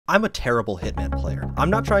I'm a terrible Hitman player. I'm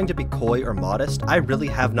not trying to be coy or modest, I really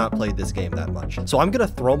have not played this game that much. So I'm gonna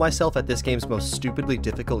throw myself at this game's most stupidly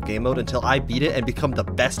difficult game mode until I beat it and become the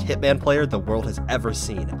best Hitman player the world has ever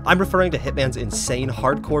seen. I'm referring to Hitman's insane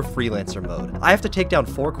hardcore freelancer mode. I have to take down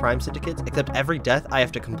 4 crime syndicates, except every death I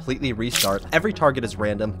have to completely restart. Every target is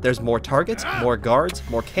random, there's more targets, more guards,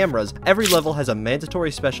 more cameras, every level has a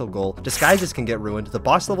mandatory special goal, disguises can get ruined, the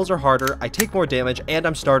boss levels are harder, I take more damage, and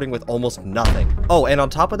I'm starting with almost nothing. Oh, and on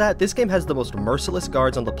top of that, this game has the most merciless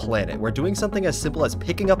guards on the planet, where doing something as simple as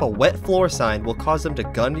picking up a wet floor sign will cause them to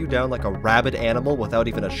gun you down like a rabid animal without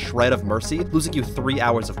even a shred of mercy, losing you 3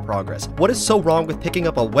 hours of progress. What is so wrong with picking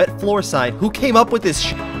up a wet floor sign? Who came up with this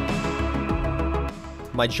shit?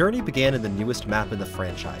 My journey began in the newest map in the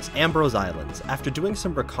franchise, Ambrose Islands. After doing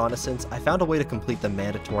some reconnaissance, I found a way to complete the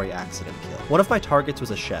mandatory accident kill. One of my targets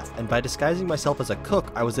was a chef, and by disguising myself as a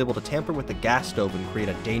cook, I was able to tamper with the gas stove and create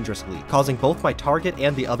a dangerous leak, causing both my target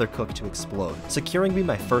and the other cook to explode, securing me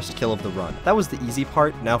my first kill of the run. That was the easy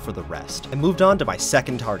part, now for the rest. I moved on to my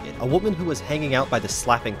second target, a woman who was hanging out by the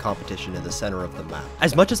slapping competition in the center of the map.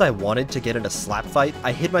 As much as I wanted to get in a slap fight,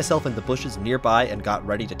 I hid myself in the bushes nearby and got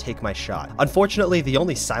ready to take my shot. Unfortunately, the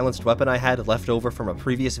only silenced weapon I had left over from a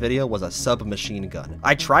previous video was a submachine gun.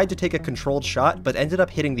 I tried to take a controlled shot, but ended up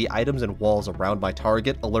hitting the items and walls around my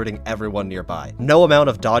target, alerting everyone nearby. No amount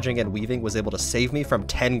of dodging and weaving was able to save me from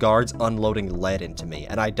 10 guards unloading lead into me,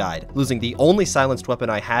 and I died, losing the only silenced weapon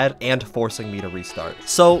I had and forcing me to restart.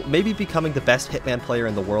 So maybe becoming the best Hitman player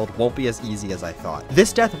in the world won't be as easy as I thought.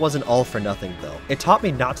 This death wasn't all for nothing though. It taught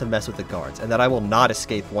me not to mess with the guards, and that I will not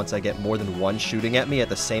escape once I get more than one shooting at me at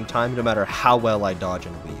the same time, no matter how well I dodge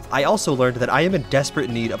and weave. I also learned that I am in desperate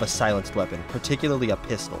need of a silenced weapon, particularly a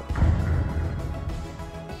pistol.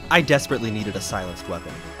 I desperately needed a silenced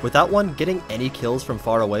weapon. Without one, getting any kills from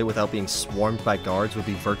far away without being swarmed by guards would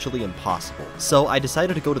be virtually impossible. So I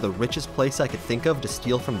decided to go to the richest place I could think of to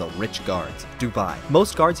steal from the rich guards, Dubai.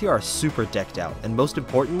 Most guards here are super decked out, and most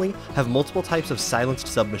importantly, have multiple types of silenced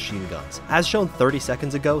submachine guns. As shown 30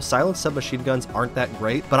 seconds ago, silenced submachine guns aren't that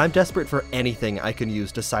great, but I'm desperate for anything I can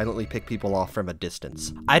use to silently pick people off from a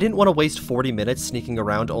distance. I didn't want to waste 40 minutes sneaking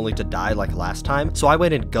around only to die like last time, so I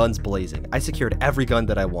went in guns blazing. I secured every gun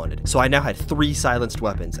that I wanted, so I now had 3 silenced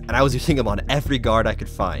weapons, and I was using them on every guard I could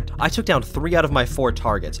find. I took down 3 out of my 4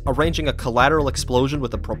 targets, arranging a collateral explosion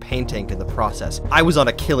with a propane tank in the process. I was on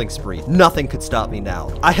a killing spree. Nothing could stop me now.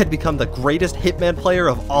 I had become the greatest Hitman player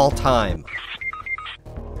of all time.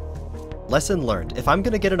 Lesson learned, if I'm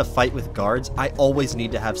gonna get in a fight with guards, I always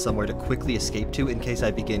need to have somewhere to quickly escape to in case I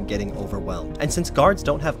begin getting overwhelmed. And since guards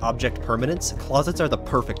don't have object permanence, closets are the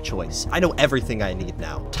perfect choice. I know everything I need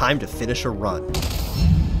now. Time to finish a run.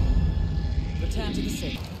 Return to the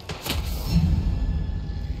safe.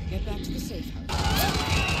 Get back to the safe house.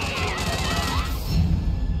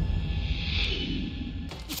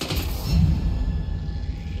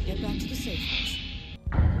 Get back to the safe house.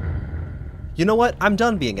 You know what? I'm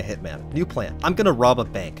done being a hitman. New plan. I'm gonna rob a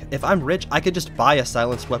bank. If I'm rich, I could just buy a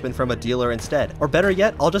silenced weapon from a dealer instead. Or better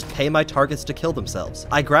yet, I'll just pay my targets to kill themselves.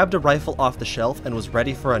 I grabbed a rifle off the shelf and was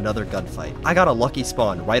ready for another gunfight. I got a lucky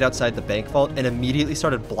spawn right outside the bank vault and immediately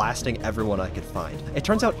started blasting everyone I could find. It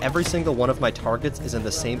turns out every single one of my targets is in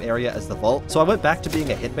the same area as the vault, so I went back to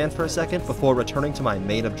being a hitman for a second before returning to my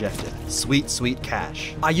main objective. Sweet, sweet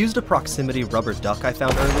cash. I used a proximity rubber duck I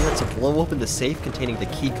found earlier to blow open the safe containing the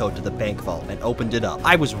key code to the bank vault and opened it up.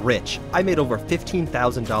 I was rich. I made over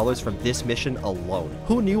 $15,000 from this mission alone.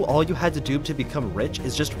 Who knew all you had to do to become rich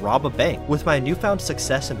is just rob a bank? With my newfound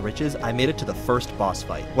success and riches, I made it to the first boss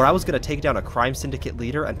fight, where I was going to take down a crime syndicate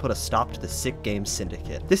leader and put a stop to the sick game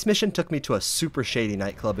syndicate. This mission took me to a super shady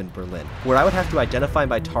nightclub in Berlin, where I would have to identify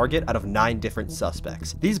my target out of 9 different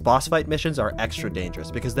suspects. These boss fight missions are extra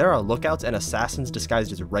dangerous because there are lookouts and assassins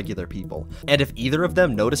disguised as regular people. And if either of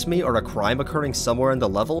them notice me or a crime occurring somewhere in the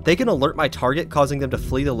level, they can alert my target, causing them to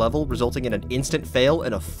flee the level, resulting in an instant fail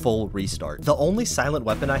and a full restart. The only silent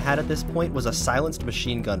weapon I had at this point was a silenced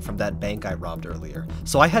machine gun from that bank I robbed earlier,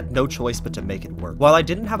 so I had no choice but to make it work. While I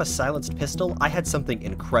didn't have a silenced pistol, I had something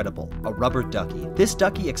incredible, a rubber ducky. This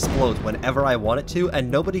ducky explodes whenever I want it to, and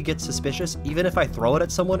nobody gets suspicious even if I throw it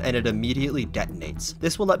at someone and it immediately detonates.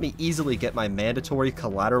 This will let me easily get my mandatory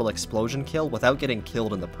collateral explosion kill without getting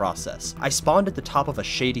killed in the process. I spawned at the top of a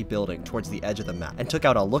shady building towards the edge of the map and took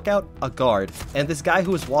out a lookout, a guard, and this guy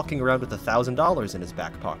who was walking around with $1,000 in his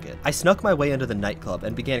back pocket. I snuck my way into the nightclub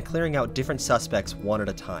and began clearing out different suspects one at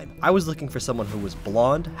a time. I was looking for someone who was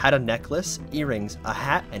blonde, had a necklace, earrings, a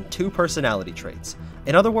hat, and 2 personality traits.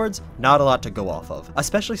 In other words, not a lot to go off of,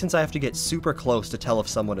 especially since I have to get super close to tell if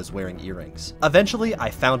someone is wearing earrings. Eventually, I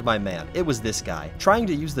found my man. It was this guy. Trying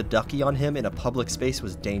to use the ducky on him in a public space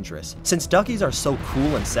was dangerous. Since duckies are so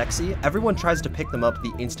cool and sexy, everyone tries to pick them up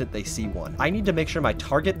the instant they see one. I need to make sure my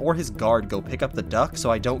target or his guard go pick up the duck so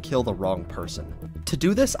I don't kill the wrong person. To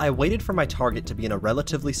do this, I waited for my target to be in a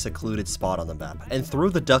relatively secluded spot on the map, and threw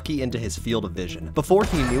the ducky into his field of vision. Before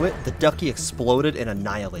he knew it, the ducky exploded and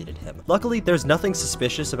annihilated him. Luckily, there's nothing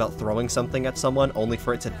suspicious about throwing something at someone only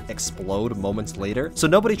for it to explode moments later, so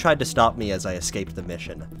nobody tried to stop me as I escaped the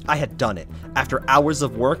mission. I had done it. After hours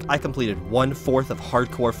of work, I completed 1/4 of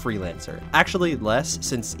Hardcore Freelancer. Actually less,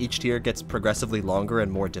 since each tier gets progressively longer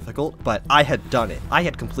and more difficult, but I had done it. I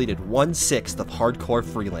had completed 1/6 of Hardcore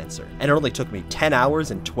Freelancer, and it only took me 10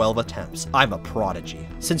 hours and 12 attempts. I'm a prodigy.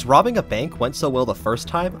 Since robbing a bank went so well the first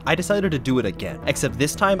time, I decided to do it again, except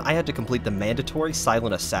this time I had to complete the mandatory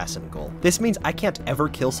silent assassin goal. This means I can't ever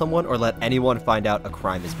kill someone or let anyone find out a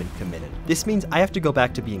crime has been committed. This means I have to go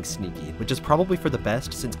back to being sneaky, which is probably for the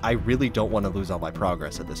best since I really don't want to lose all my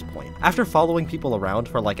progress at this point. After following people around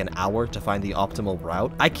for like an hour to find the optimal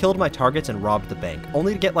route, I killed my targets and robbed the bank,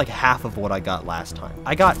 only to get like half of what I got last time.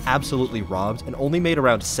 I got absolutely robbed and only made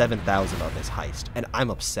around 7,000 on this heist, and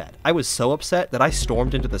I'm upset. I was so upset that I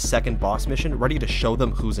stormed into the second boss mission ready to show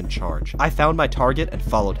them who's in charge. I found my target and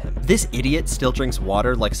followed him. This idiot still drinks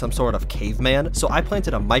water like some sort of caveman, so I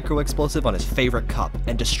planted a micro explosive on his favorite cup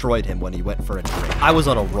and destroyed him when he went for a drink. I was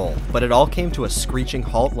on a roll, but it all came to a screeching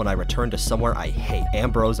halt when I returned to somewhere I hate,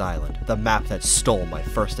 Ambrose Island, the map that stole my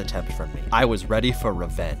first attempt from me. I was ready for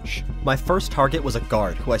revenge. My first target was a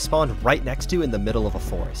guard who I spawned right next to in the middle of a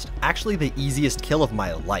forest. Actually the easiest kill of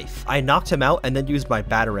my life. I knocked him out and then used my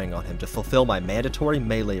batarang on him to fulfill my mandatory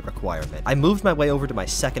melee requirement. I moved my way over to my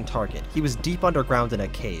second target. He was deep underground in a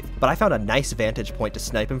cave, but I found a nice vantage point to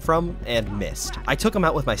snipe him from and missed. I took him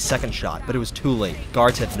out with my second shot, but it was too late.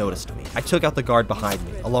 Guards had noticed me. I took out the guard behind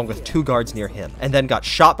me, along with 2 guards near him, and then got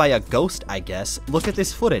shot by a ghost, I guess. Look at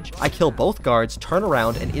this footage. I kill both guards, turn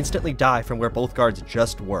around, and instantly die from where both guards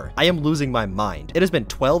just were. I am losing my mind. It has been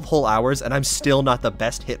 12 whole hours, and I'm still not the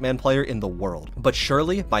best Hitman player in the world. But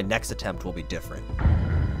surely, my next attempt will be different.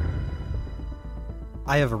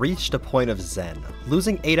 I have reached a point of zen.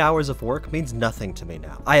 Losing 8 hours of work means nothing to me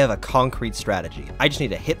now. I have a concrete strategy. I just need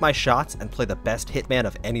to hit my shots and play the best Hitman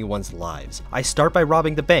of anyone's lives. I start by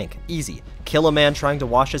robbing the bank. Easy. Kill a man trying to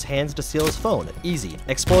wash his hands to steal his phone. Easy.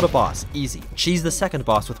 Explode a boss. Easy. Cheese the second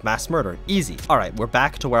boss with mass murder. Easy. Alright, we're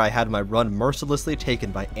back to where I had my run mercilessly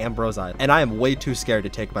taken by Ambrose Island, and I am way too scared to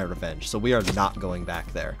take my revenge, so we are not going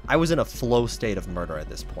back there. I was in a flow state of murder at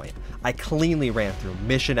this point. I cleanly ran through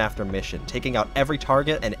mission after mission, taking out every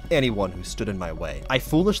target and anyone who stood in my way. I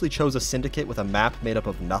foolishly chose a syndicate with a map made up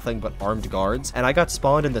of nothing but armed guards, and I got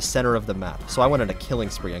spawned in the center of the map, so I went on a killing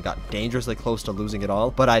spree and got dangerously close to losing it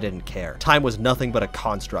all, but I didn't care. Time was nothing but a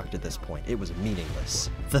construct at this point. It was meaningless.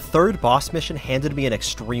 The third boss mission handed me an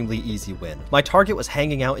extremely easy win. My target was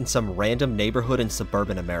hanging out in some random neighborhood in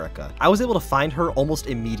suburban America. I was able to find her almost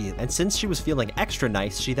immediately, and since she was feeling extra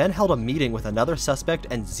nice, she then held a meeting with another suspect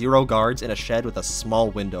and 0 guards in a shed with a small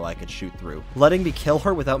window I could shoot through, letting me kill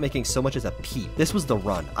her without making so much as a peep. This was the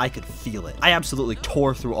run. I could feel it. I absolutely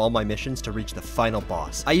tore through all my missions to reach the final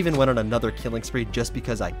boss. I even went on another killing spree just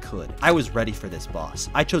because I could. I was ready for this boss.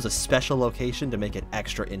 I chose a special location to make it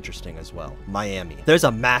extra interesting as well. Miami. There's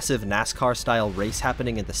a massive NASCAR-style race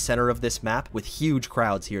happening in the center of this map with huge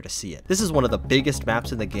crowds here to see it. This is one of the biggest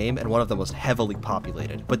maps in the game and one of the most heavily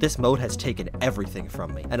populated, but this mode has taken everything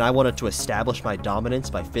from me, and I wanted to establish my dominance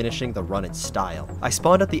by finishing the run in style. I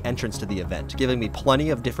spawned at the entrance to the event, giving me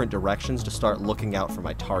plenty of different directions to start looking out for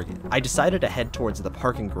my target. I decided to head towards the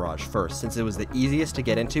parking garage first since it was the easiest to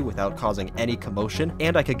get into without causing any commotion,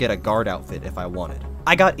 and I could get a guard outfit if I wanted.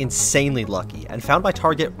 I got insanely lucky and found my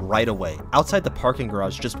target right away, outside the parking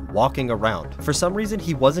garage just walking around. For some reason,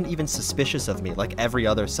 he wasn't even suspicious of me like every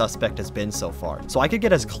other suspect has been so far, so I could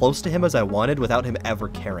get as close to him as I wanted without him ever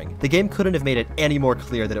caring. The game couldn't have made it any more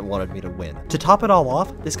clear that it wanted me to win. To top it all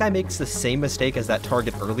off, this guy makes the same mistake as that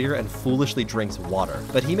target earlier and foolishly drinks water,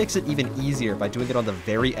 but he makes it even easier by doing it on the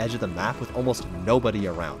very edge of the map with almost nobody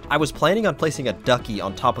around. I was planning on placing a ducky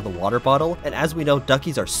on top of the water bottle, and as we know,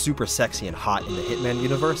 duckies are super sexy and hot in the Hitman Hitman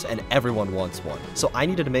universe, and everyone wants one, so I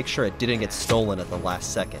needed to make sure it didn't get stolen at the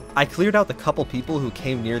last second. I cleared out the couple people who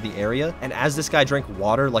came near the area, and as this guy drank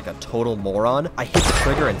water like a total moron, I hit the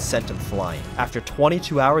trigger and sent him flying. After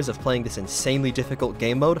 22 hours of playing this insanely difficult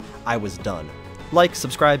game mode, I was done. Like,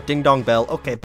 subscribe, ding dong bell, okay.